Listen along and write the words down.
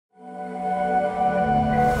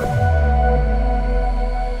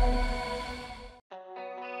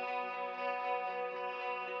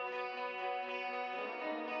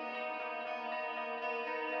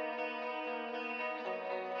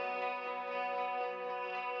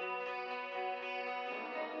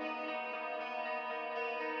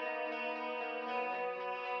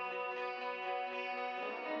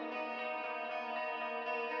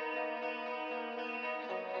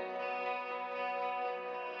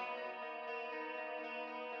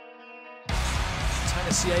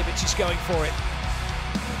Tanasiewicz is going for it.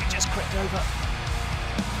 He just crept over.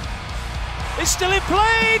 It's still in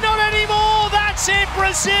play, not anymore. That's it.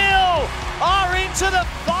 Brazil are into the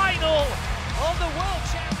final of the World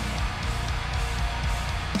Championship.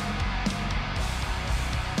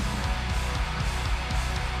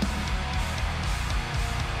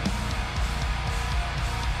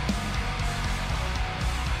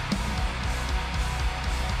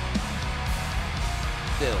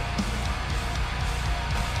 Still.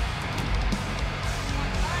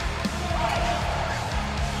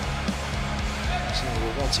 So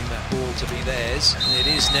we're wanting that ball to be theirs, and it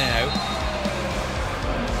is now.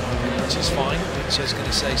 Which is fine. Mitchell's going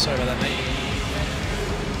to say, sorry about that, mate.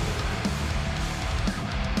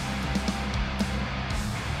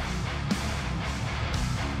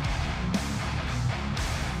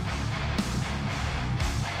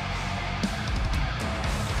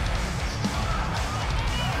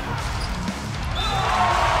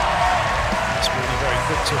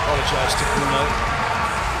 To apologise to Bruno.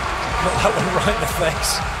 Got that one right in the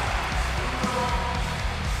face.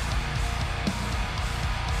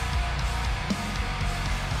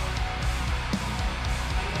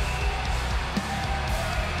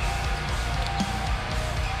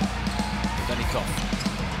 Venikov.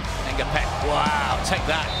 Engapet. Wow, take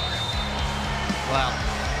that. Well,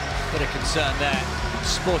 bit of concern there,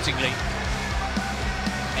 sportingly.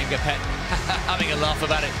 Engapet having a laugh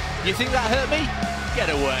about it. You think that hurt me? Get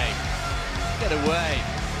away. Get away.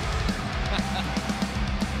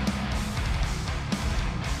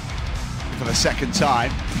 For the second time.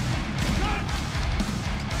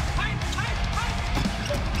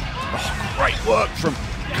 Oh, great work from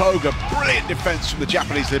Koga. Brilliant defence from the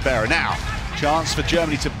Japanese libero. Now, chance for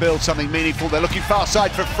Germany to build something meaningful. They're looking far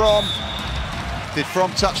side for From. Did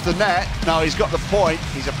From touch the net? No, he's got the point.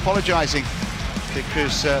 He's apologising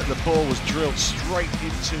because the ball was drilled straight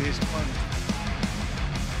into his opponent.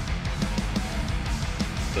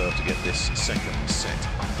 To get this second set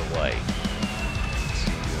underway.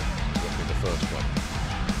 Dropping the first one.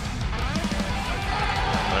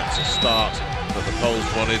 And that's a start that the Poles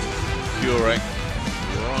wanted. Jurek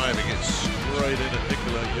driving it straight into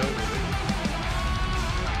Nikola Jovovic.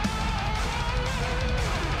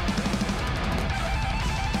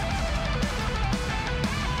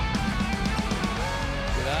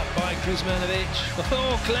 Good up by Kuzmanovic.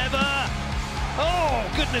 Oh, clever! Oh,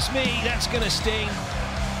 goodness me, that's going to sting.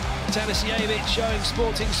 Tanasiewicz showing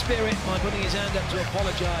sporting spirit by putting his hand up to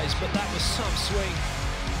apologise, but that was some swing.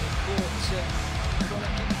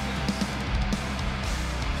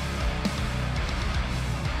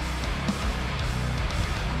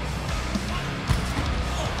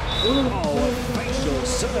 Oh, a facial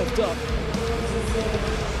served up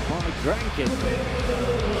by Grankin.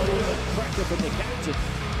 Cracker from the captain.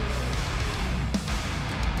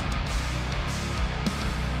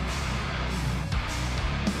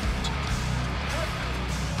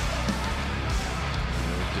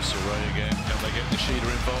 Disarray again. Can they get Nishida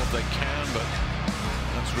involved? They can, but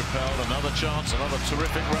that's repelled. Another chance, another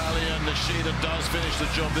terrific rally, and Nishida does finish the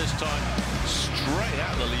job this time. Straight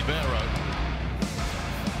out the libero.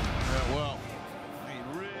 Well, he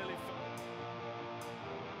really...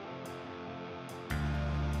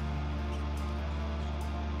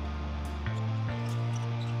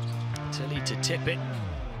 Tilly to tip it.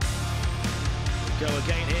 Go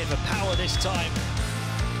again here for power this time.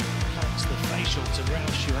 Comes the facial to Rao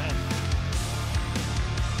Xuan.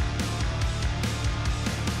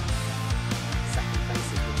 Second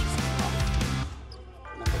places, which is tough.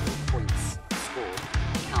 Remember, all points scored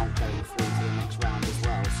count going through to the next round as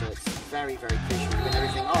well. So it's very, very crucial. You win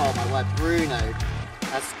everything. Oh my word, Bruno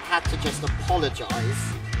has had to just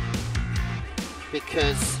apologise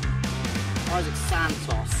because Isaac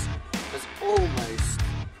Santos has almost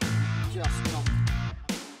just not.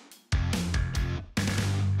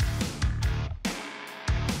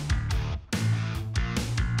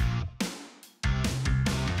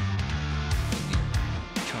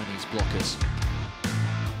 Chinese blockers.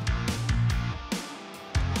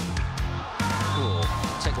 Oh,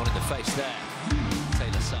 take one in the face there.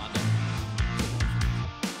 Taylor Sardin.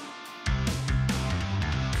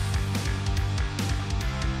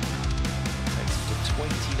 Takes him to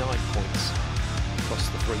 29 points across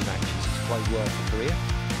the 3 matches. He's played well for Korea.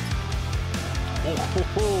 Oh,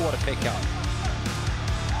 what a pickup.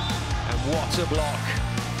 And what a block.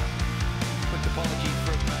 Quick apology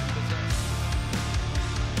from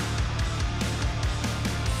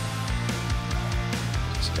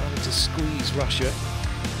starting to squeeze Russia.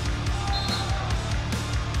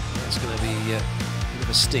 That's going to be a bit of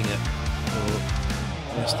a stinger for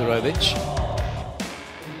Nestorovic.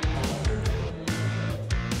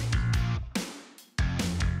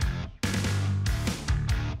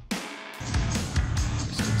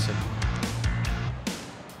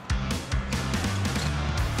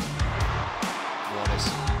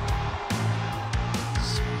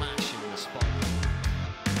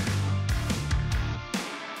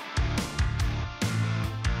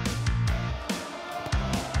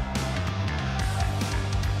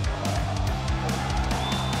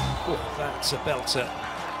 Oh, that's a belter.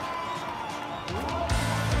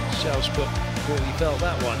 Shelsput really felt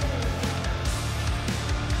that one.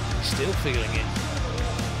 Still feeling it.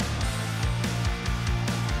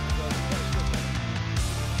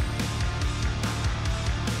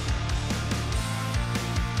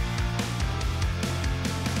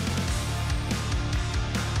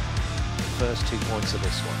 First 2 points of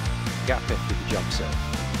this one. Gapif with the jump serve.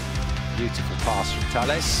 Beautiful pass from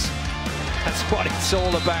Thales. That's what it's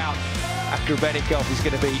all about. Akrabenikov is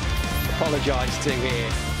going to be apologised to here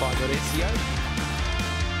by Maurizio.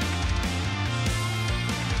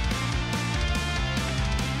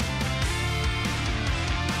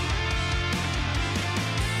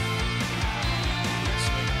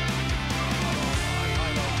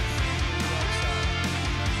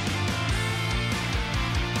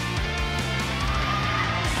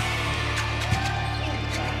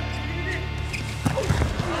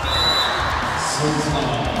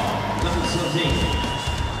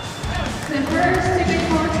 The first to get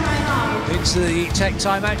more time out. Into the tech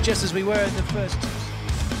timeout just as we were in the first.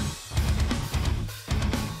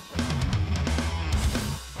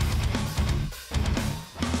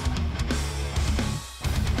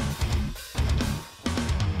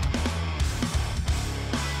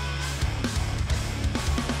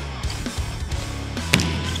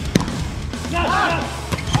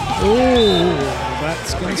 Oh,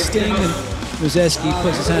 that's going to sting, and Rosecki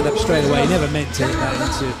puts his hand up straight away. He never meant to hit that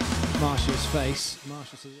into Marshall's face.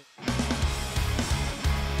 Marshall says it.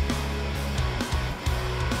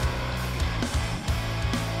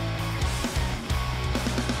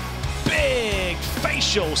 Big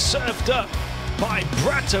facial served up by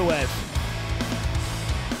Bratoev.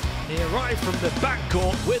 He arrived from the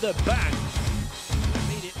backcourt with a bang.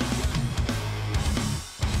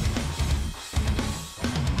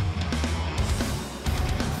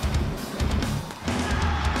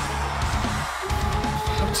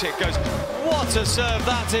 It goes, what a serve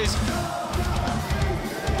that is.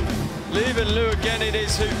 Leaving Lou again, it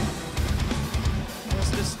is who has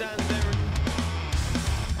to stand there.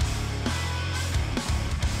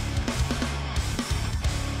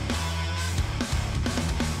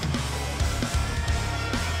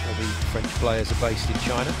 All the French players are based in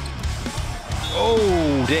China.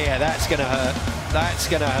 Oh dear, that's going to hurt. That's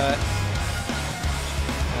going to hurt.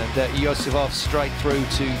 And Yosifov straight through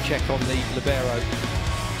to check on the libero.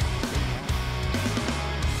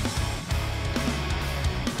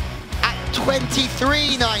 At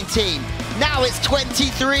 23-19, now it's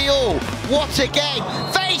 23-all. What a game!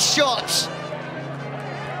 Face shot!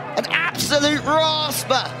 An absolute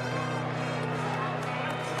rasper!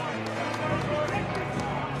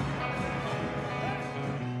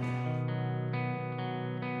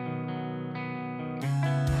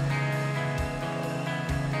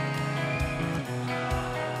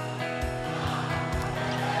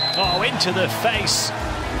 Oh, into the face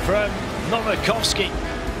from Novakovsky,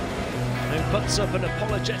 who puts up an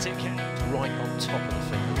apologetic hand. Right on top of the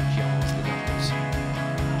finger and jars the numbers.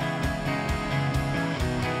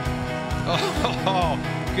 Oh,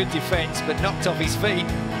 good defence, but knocked off his feet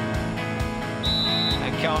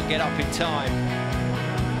and can't get up in time.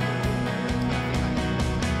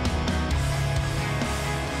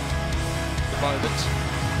 The moment,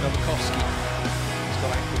 Novakovsky has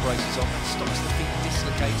got ankle braces on and stops the feet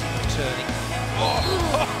dislocating and turning.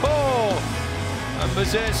 Oh, and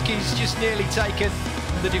Mazurski's just nearly taken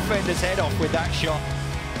the defender's head off with that shot.